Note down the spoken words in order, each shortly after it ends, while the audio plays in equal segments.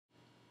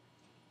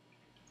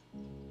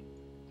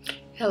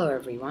Hello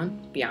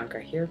everyone, Bianca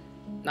here.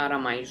 Not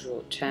on my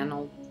usual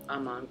channel.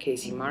 I'm on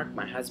Casey Mark,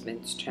 my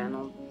husband's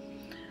channel.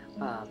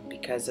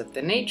 Because of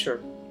the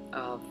nature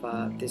of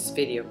this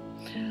video,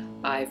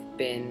 I've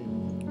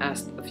been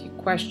asked a few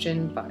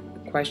questions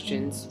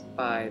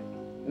by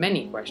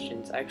many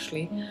questions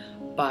actually,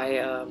 by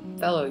a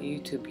fellow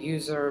YouTube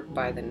user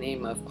by the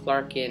name of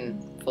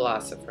Clarkian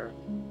Philosopher,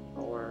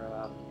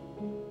 or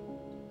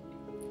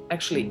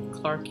actually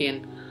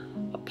Clarkian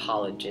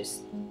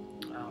Apologist.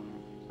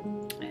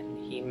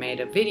 He made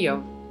a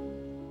video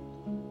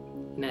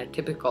in a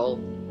typical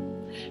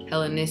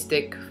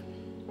Hellenistic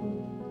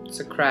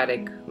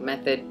Socratic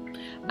method,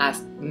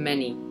 asked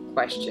many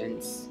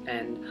questions,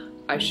 and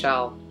I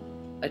shall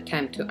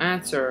attempt to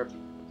answer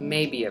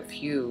maybe a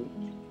few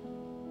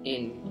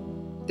in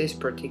this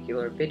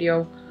particular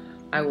video.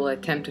 I will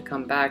attempt to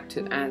come back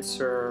to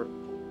answer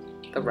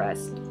the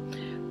rest.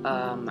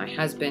 My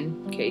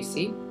husband,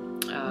 Casey,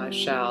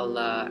 shall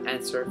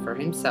answer for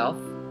himself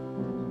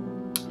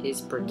his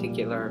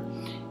particular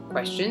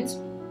questions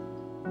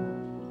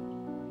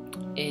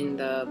in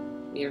the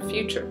near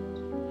future.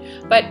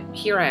 But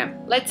here I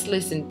am. Let's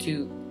listen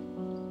to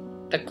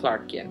the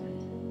Clarkian.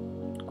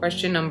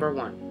 Question number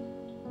 1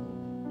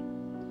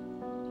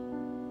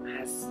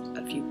 has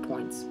a few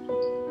points.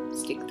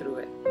 Stick through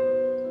it.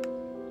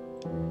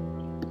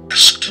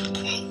 Asked,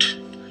 quote,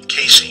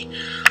 Casey,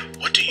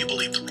 what do you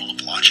believe the role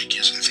of logic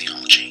is in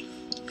theology?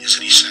 Is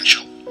it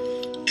essential?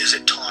 Is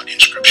it taught in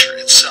Scripture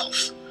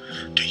itself?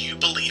 Do you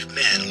believe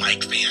men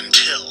like Van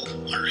Til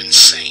are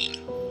insane?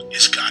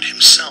 Is God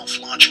himself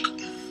logical?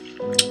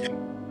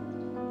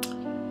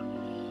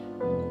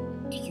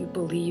 Do you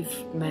believe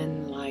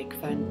men like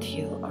Van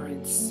Til are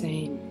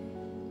insane?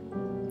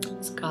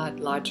 Is God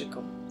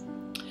logical?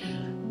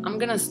 I'm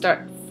gonna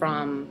start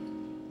from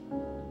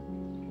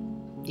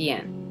the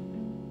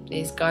end.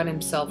 Is God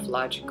himself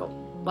logical?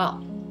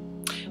 Well,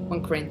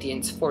 1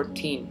 Corinthians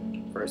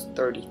 14 verse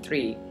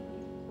 33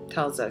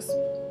 tells us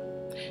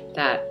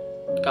that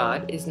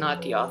God is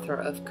not the author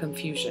of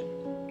confusion.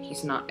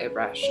 He's not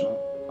irrational,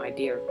 my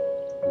dear.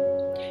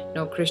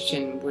 No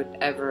Christian would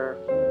ever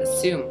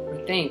assume or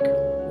think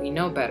we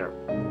know better,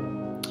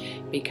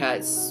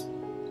 because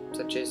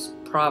such as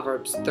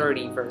Proverbs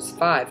 30 verse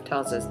 5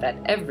 tells us that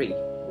every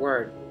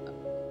word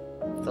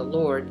of the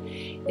Lord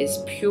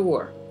is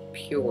pure,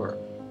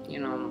 you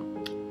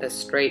know, the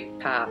straight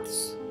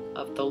paths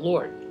of the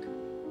Lord.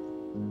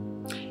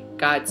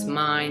 God's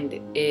mind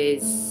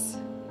is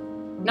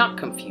not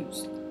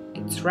confused.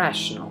 It's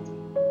rational.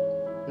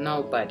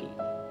 Nobody,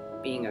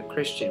 being a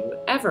Christian, would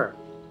ever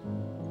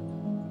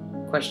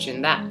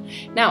question that.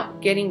 Now,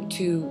 getting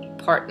to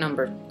part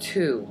number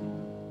 2,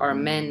 are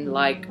men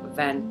like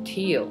Van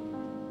Til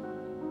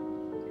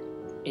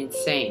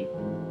insane?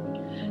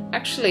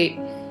 Actually,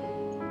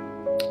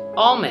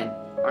 all men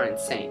are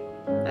insane.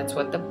 That's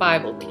what the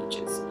Bible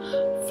teaches.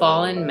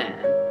 Fallen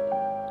man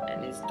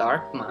and his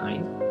dark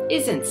mind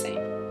is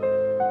insane.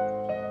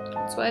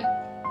 That's what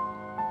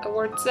the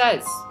word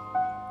says.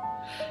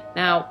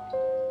 Now,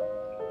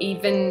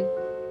 even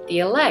the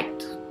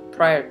elect,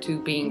 prior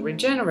to being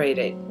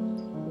regenerated,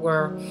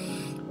 were,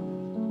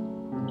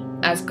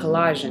 as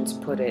Colossians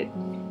put it,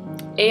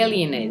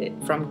 alienated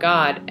from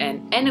God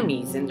and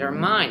enemies in their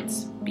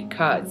minds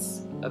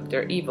because of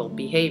their evil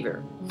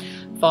behavior.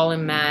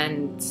 Fallen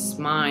man's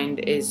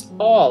mind is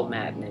all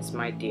madness,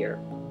 my dear.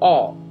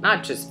 All,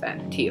 not just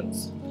Van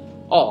Til's.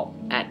 All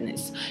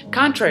madness.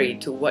 Contrary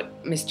to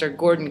what Mr.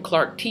 Gordon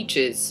Clark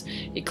teaches,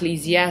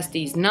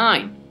 Ecclesiastes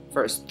 9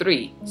 verse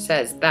 3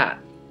 says that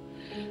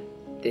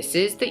this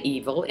is the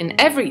evil in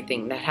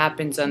everything that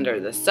happens under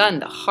the sun.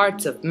 The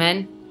hearts of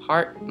men,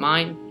 heart,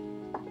 mind,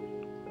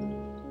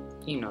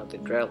 you know the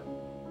drill.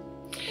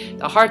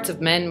 The hearts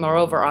of men,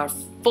 moreover, are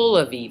full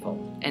of evil,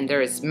 and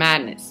there is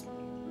madness,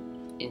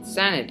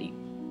 insanity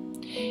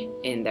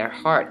in their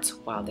hearts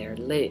while they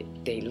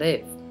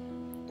live.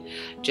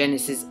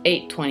 Genesis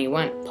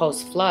 8:21,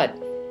 post-flood.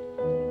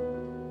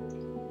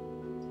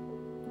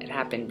 It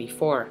happened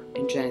before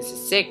in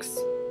Genesis 6.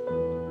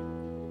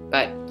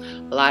 But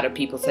a lot of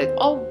people said,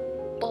 oh,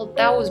 well,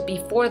 that was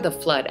before the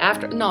flood.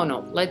 After,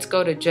 no, let's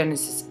go to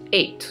Genesis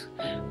 8,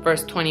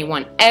 verse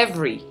 21.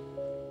 Every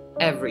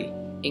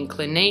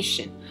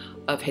inclination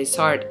of his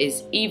heart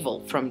is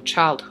evil from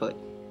childhood.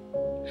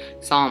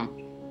 Psalm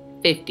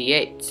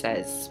 58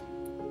 says,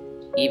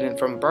 even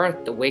from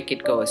birth the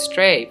wicked go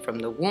astray from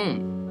the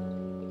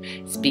womb.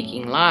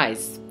 Speaking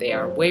lies, they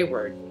are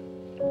wayward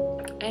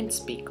and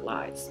speak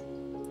lies.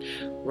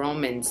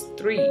 Romans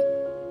 3,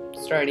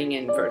 starting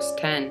in verse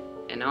 10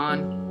 and on,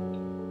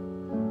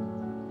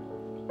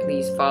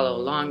 please follow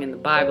along in the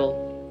Bible,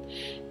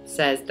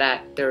 says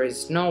that there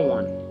is no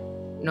one,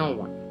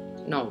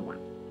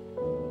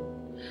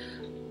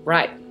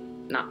 right,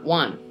 not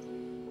one.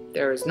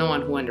 There is no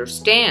one who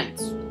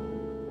understands.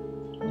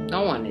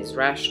 No one is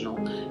rational.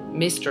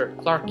 Mr.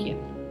 Clarkian,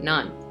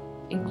 none,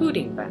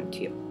 including Van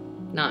Til,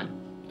 none.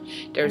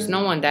 There is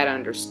no one that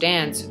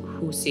understands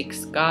who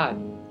seeks God.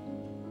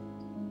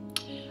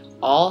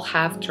 All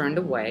have turned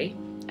away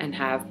and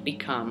have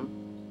become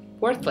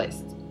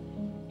worthless.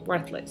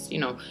 worthless. You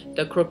know,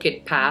 the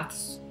crooked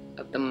paths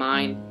of the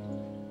mind.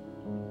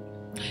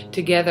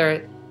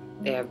 Together,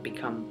 they have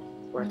become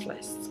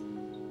worthless.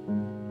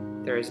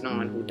 There is no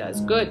one who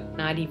does good,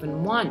 not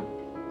even one.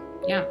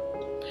 Yeah.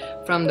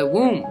 From the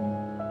womb,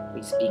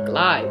 we speak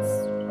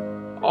lies.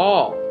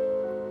 All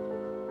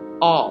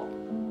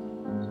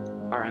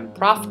are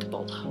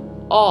unprofitable.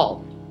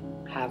 All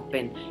have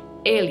been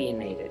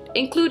alienated,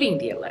 including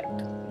the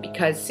elect.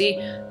 Because, see,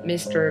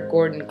 Mr.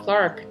 Gordon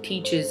Clark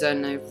teaches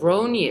an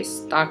erroneous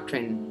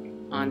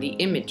doctrine on the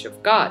image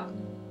of God.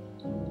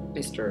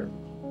 Mr.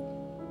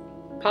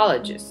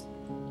 Apologist.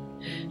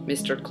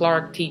 Mr.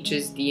 Clark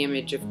teaches the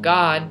image of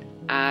God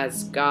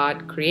as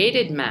God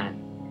created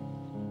man.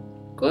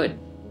 Good.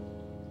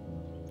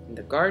 In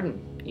the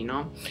garden, you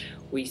know,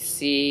 we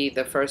see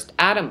the first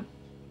Adam.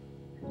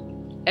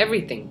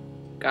 Everything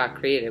God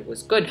created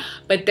was good.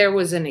 But there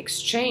was an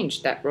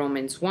exchange that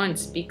Romans 1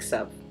 speaks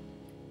of.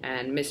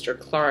 And Mr.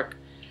 Clark,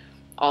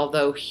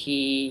 although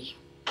he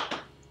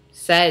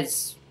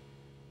says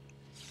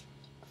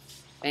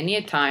many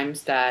a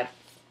times that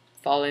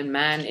fallen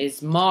man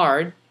is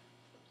marred,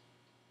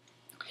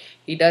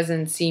 he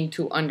doesn't seem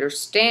to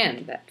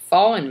understand that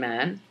fallen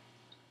man,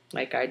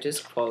 like I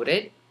just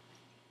quoted,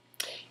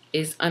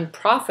 is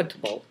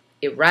unprofitable,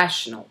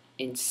 irrational,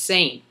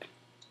 insane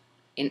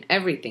in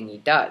everything he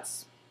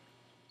does.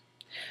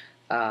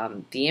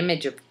 The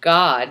image of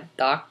God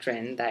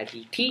doctrine that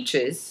he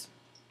teaches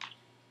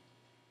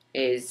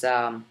is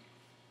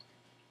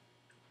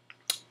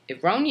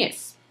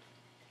erroneous.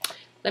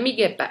 Let me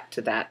get back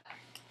to that.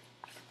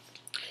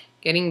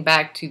 Getting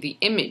back to the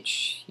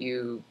image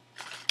you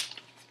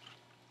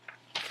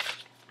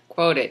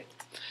quoted,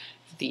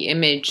 the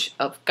image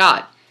of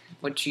God.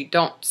 What you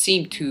don't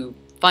seem to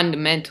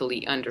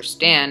fundamentally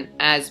understand,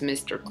 as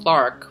Mr.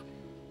 Clark,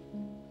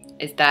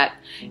 is that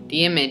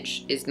the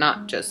image is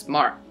not just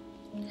marked.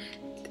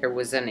 There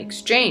was an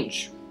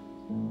exchange,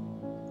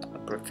 a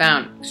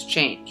profound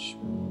exchange.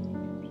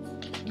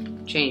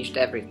 Changed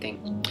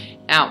everything.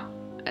 Now,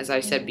 as I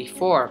said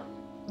before,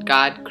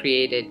 God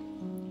created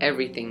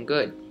everything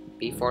good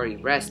before he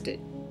rested.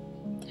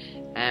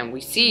 And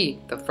we see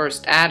the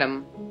first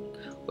Adam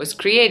was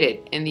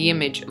created in the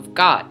image of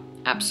God.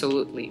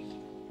 Absolutely.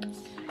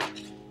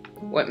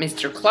 What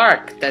Mr.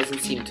 Clark doesn't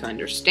seem to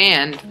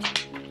understand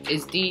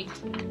is the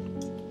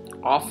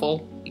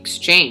awful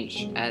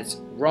exchange, as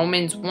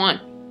Romans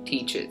 1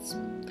 teaches.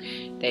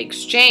 They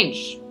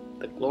exchange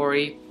the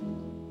glory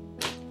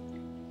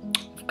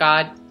of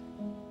God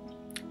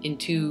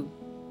into,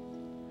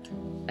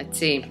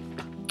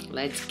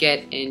 let's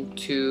get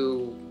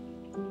into,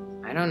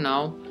 I don't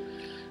know,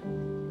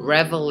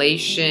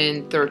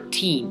 Revelation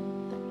 13.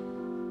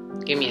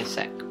 Give me a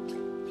sec.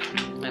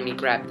 Let me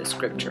grab the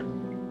scripture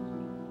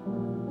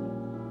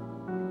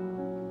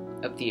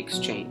of the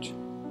exchange.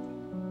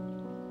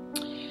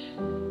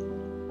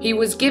 He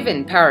was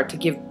given power to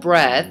give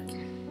breath.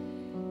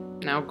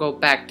 Now go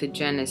back to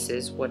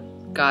Genesis, what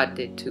God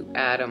did to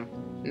Adam.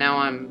 Now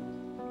I'm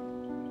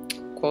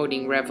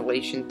quoting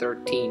Revelation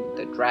 13,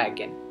 the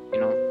dragon, you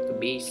know, the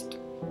beast.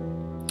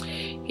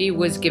 He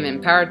was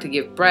given power to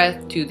give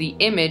breath to the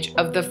image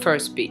of the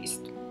first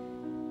beast,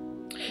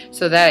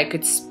 so that it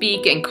could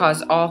speak and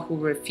cause all who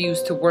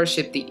refuse to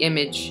worship the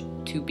image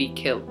to be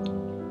killed.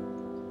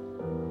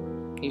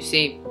 You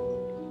see,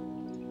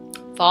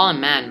 fallen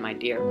man, my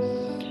dear,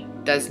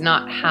 does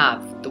not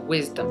have the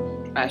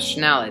wisdom,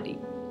 rationality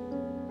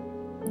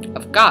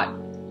of God.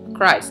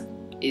 Christ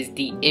is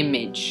the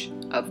image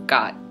of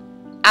God.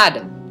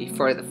 Adam,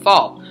 before the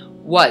fall,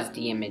 was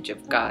the image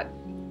of God.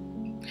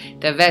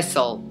 The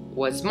vessel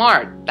was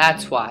marred.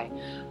 That's why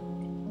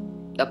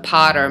the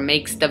potter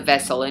makes the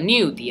vessel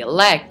anew. The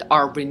elect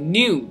are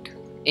renewed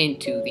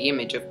into the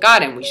image of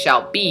God, and we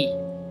shall be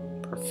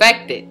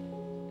perfected.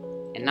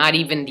 And not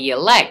even the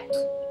elect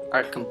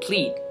are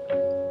complete.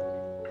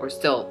 We're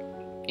still,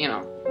 you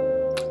know,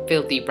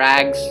 filthy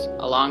rags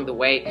along the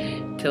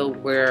way till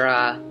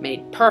we're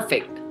made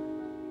perfect.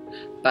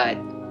 But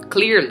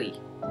clearly,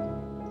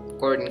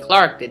 Gordon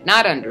Clark did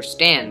not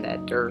understand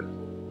that there are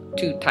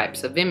two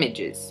types of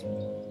images.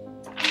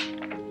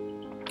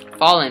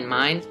 Fallen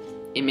mind,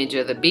 image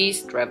of the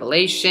beast,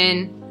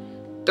 Revelation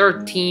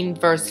 13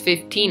 verse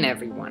 15,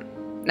 everyone.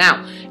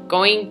 Now,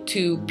 going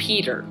to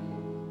Peter,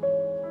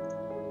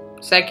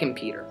 2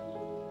 Peter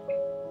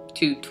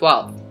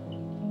 2:12.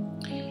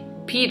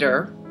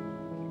 Peter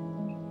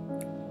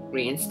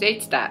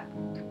reinstates that,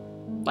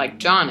 like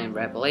John in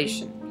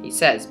Revelation. He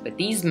says, but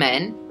these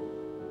men,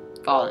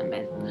 fallen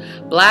men,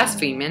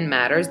 blaspheme in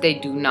matters they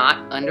do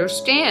not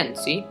understand.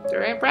 See,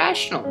 they're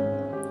irrational.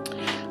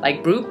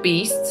 Like brute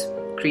beasts,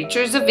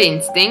 creatures of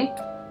instinct.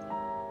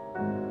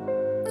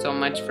 So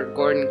much for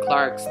Gordon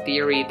Clark's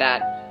theory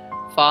that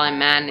fallen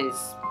man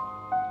is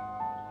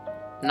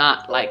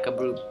not like a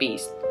brute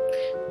beast.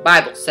 The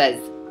Bible says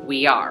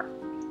we are,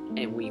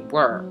 and we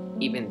were,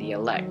 even the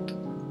elect.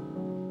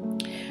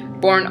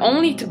 Born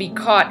only to be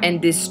caught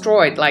and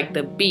destroyed like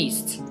the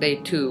beasts, they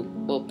too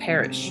will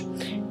perish.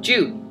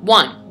 Jude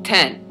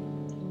 1:10.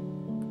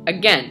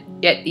 Again,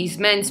 Yet these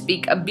men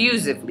speak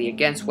abusively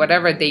against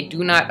whatever they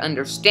do not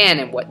understand,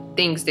 and what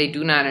things they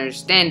do not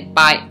understand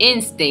by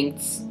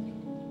instincts,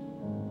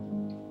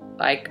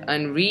 like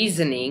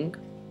unreasoning,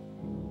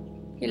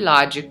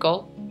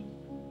 illogical,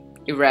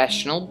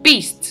 irrational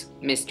beasts,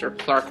 Mr.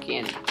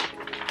 Clarkian,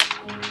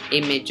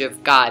 image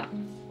of God.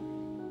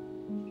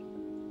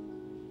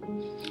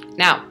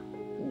 Now,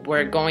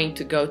 we're going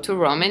to go to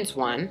Romans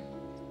 1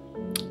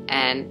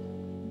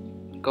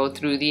 and go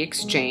through the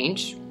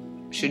exchange,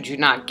 should you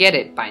not get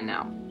it by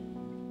now.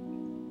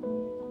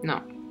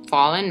 No,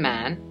 fallen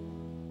man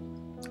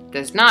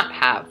does not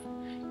have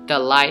the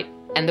light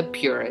and the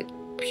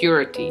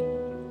purity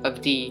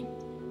of the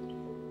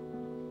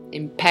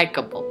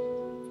impeccable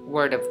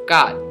Word of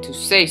God. To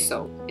say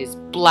so is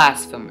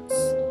blasphemous.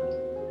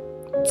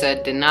 It's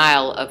a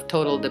denial of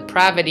total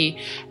depravity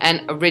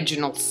and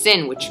original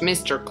sin, which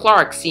Mr.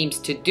 Clark seems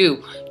to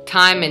do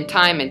time and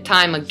time and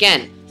time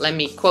again. Let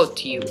me quote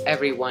to you,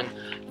 everyone,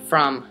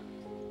 from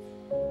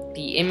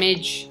The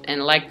Image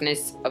and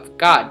Likeness of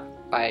God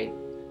by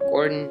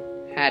Gordon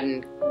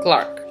Haddon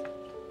Clark.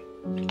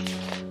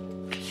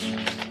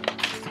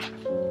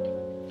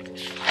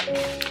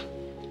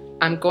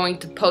 I'm going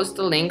to post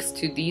the links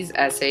to these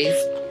essays.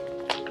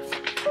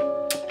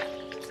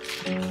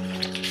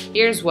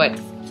 Here's what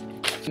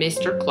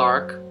Mr.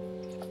 Clark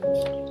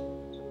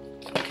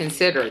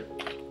considered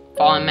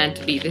fallen man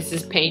to be. This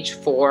is page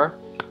 4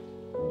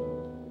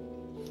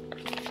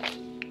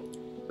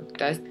 of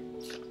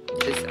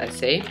this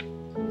essay.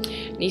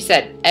 And he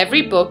said,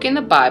 every book in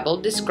the Bible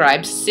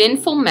describes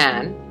sinful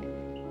man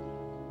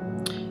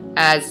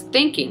as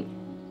thinking,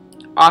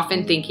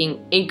 often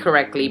thinking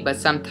incorrectly, but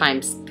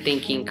sometimes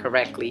thinking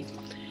correctly.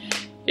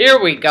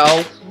 Here we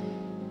go.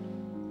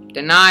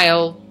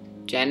 Denial,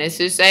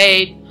 Genesis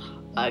 8,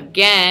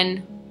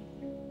 again.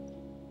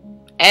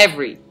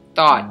 Every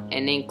thought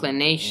and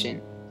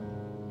inclination,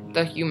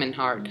 the human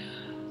heart,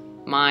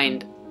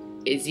 mind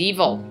is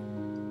evil.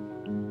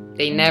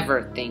 They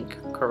never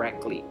think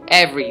correctly.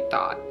 Every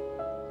thought.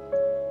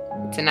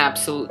 It's an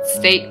absolute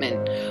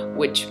statement,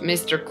 which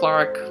Mr.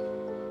 Clark,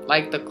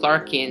 like the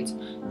Clarkians,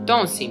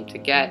 don't seem to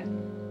get.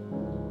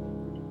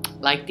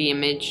 Like the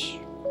image,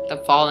 the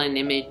fallen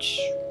image,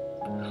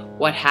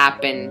 what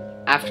happened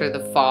after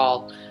the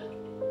fall,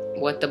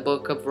 what the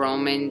book of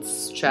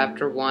Romans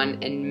chapter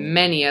 1 and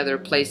many other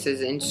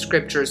places in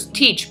scriptures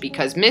teach,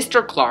 because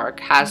Mr. Clark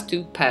has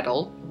to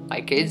peddle,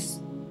 like his,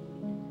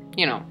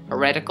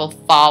 heretical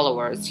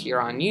followers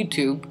here on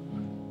YouTube,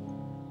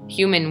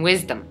 human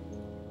wisdom.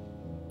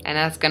 And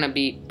that's going to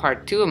be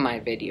part 2 of my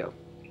video.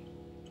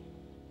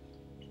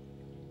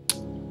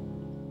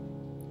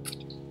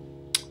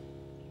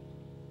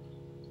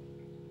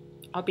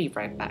 I'll be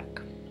right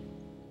back.